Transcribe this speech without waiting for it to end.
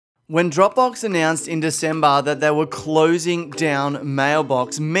When Dropbox announced in December that they were closing down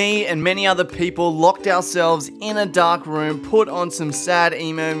Mailbox, me and many other people locked ourselves in a dark room, put on some sad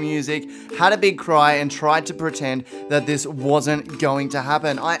emo music, had a big cry, and tried to pretend that this wasn't going to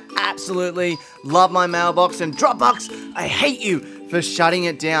happen. I absolutely love my Mailbox, and Dropbox, I hate you for shutting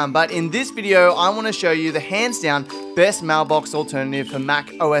it down. But in this video, I want to show you the hands down best Mailbox alternative for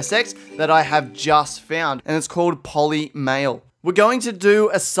Mac OS X that I have just found, and it's called Polymail. We're going to do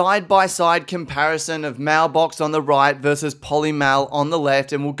a side-by-side comparison of Mailbox on the right versus Polymail on the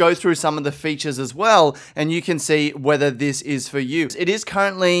left, and we'll go through some of the features as well, and you can see whether this is for you. It is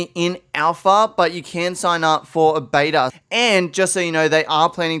currently in alpha, but you can sign up for a beta. And just so you know, they are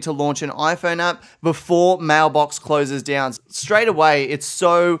planning to launch an iPhone app before Mailbox closes down. Straight away, it's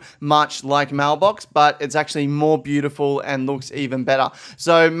so much like Mailbox, but it's actually more beautiful and looks even better.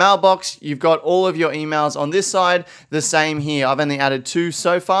 So Mailbox, you've got all of your emails on this side, the same here. I've only added 2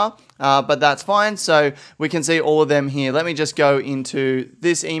 so far, but that's fine. So we can see all of them here. Let me just go into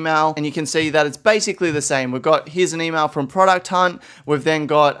this email and you can see that it's basically the same. We've got, here's an email from Product Hunt. We've then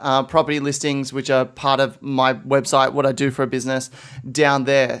got property listings, which are part of my website, what I do for a business, down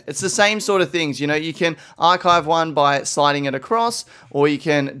there. It's the same sort of things. You know, you can archive one by sliding it across, or you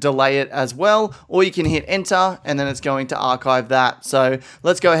can delay it as well, or you can hit enter and then it's going to archive that. So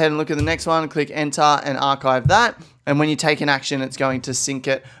let's go ahead and look at the next one, click enter and archive that. And when you take an action, it's going to sync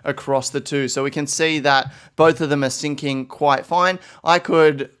it across the two. So we can see that both of them are syncing quite fine.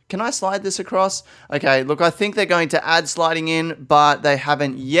 Can I slide this across? Okay, look, I think they're going to add sliding in, but they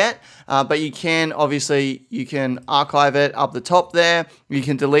haven't yet. But you can, obviously, you can archive it up the top there. You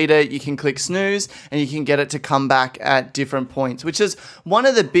can delete it, you can click snooze, and you can get it to come back at different points, which is one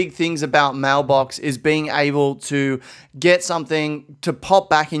of the big things about Mailbox, is being able to get something to pop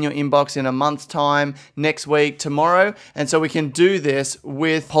back in your inbox in a month's time, next week, tomorrow. And so we can do this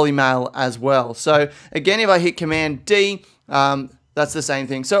with Polymail as well. So again, if I hit Command D, that's the same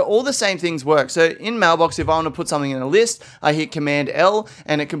thing. So all the same things work. So in Mailbox, if I want to put something in a list, I hit Command L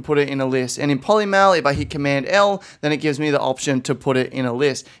and it can put it in a list. And in Polymail, if I hit Command L, then it gives me the option to put it in a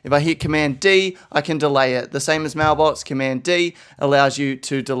list. If I hit Command D, I can delay it. The same as Mailbox, Command D allows you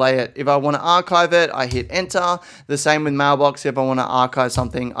to delay it. If I want to archive it, I hit enter. The same with Mailbox. If I want to archive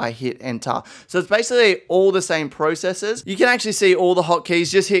something, I hit enter. So it's basically all the same processes. You can actually see all the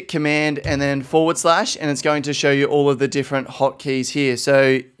hotkeys. Just hit Command and then / and it's going to show you all of the different hotkeys here.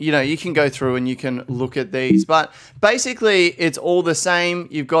 So, you know, you can go through and you can look at these, but basically it's all the same.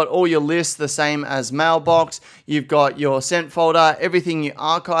 You've got all your lists the same as Mailbox. You've got your sent folder, everything you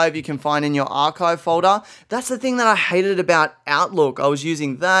archive, you can find in your archive folder. That's the thing that I hated about Outlook. I was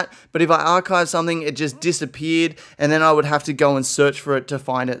using that, but if I archive something, it just disappeared and then I would have to go and search for it to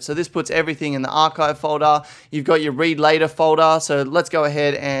find it. So this puts everything in the archive folder. You've got your read later folder. So let's go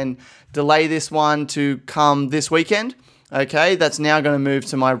ahead and delay this one to come this weekend. Okay, that's now going to move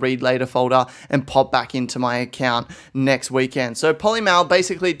to my read later folder and pop back into my account next weekend. So Polymail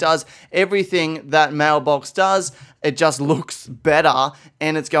basically does everything that Mailbox does. It just looks better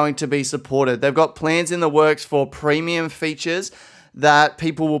and it's going to be supported. They've got plans in the works for premium features that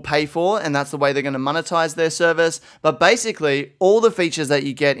people will pay for, and that's the way they're going to monetize their service. But basically, all the features that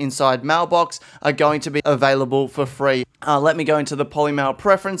you get inside Mailbox are going to be available for free. Let me go into the Polymail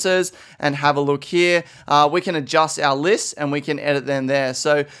preferences and have a look here. We can adjust our lists and we can edit them there.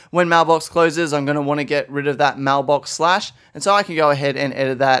 So when Mailbox closes, I'm going to want to get rid of that Mailbox /, and so I can go ahead and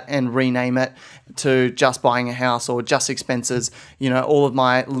edit that and rename it to just buying a house or just expenses, you know, all of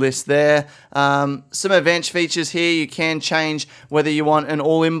my lists there. Some advanced features here. You can change whether you want an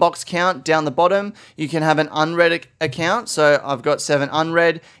all inbox count down the bottom. You can have an unread account. So I've got 7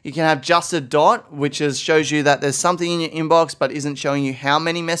 unread. You can have just a dot, which shows you that there's something in your inbox but isn't showing you how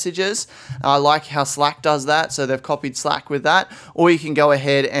many messages. I like how Slack does that. So they've copied Slack with that. Or you can go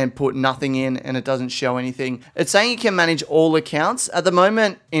ahead and put nothing in and it doesn't show anything. It's saying you can manage all accounts. At the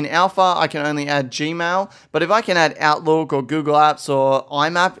moment in alpha, I can only add Gmail, but if I can add Outlook or Google Apps or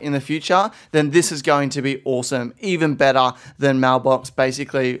IMAP in the future, then this is going to be awesome, even better than Mailbox.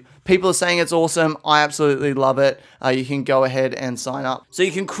 Basically, people are saying it's awesome. I absolutely love it. You can go ahead and sign up. So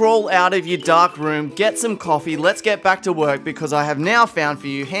you can crawl out of your dark room, get some coffee, let's get back to work, because I have now found for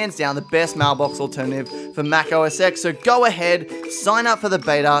you, hands down, the best Mailbox alternative for Mac OS X. So go ahead, sign up for the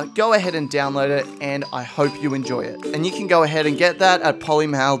beta, go ahead and download it, and I hope you enjoy it. And you can go ahead and get that at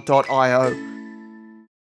polymail.io.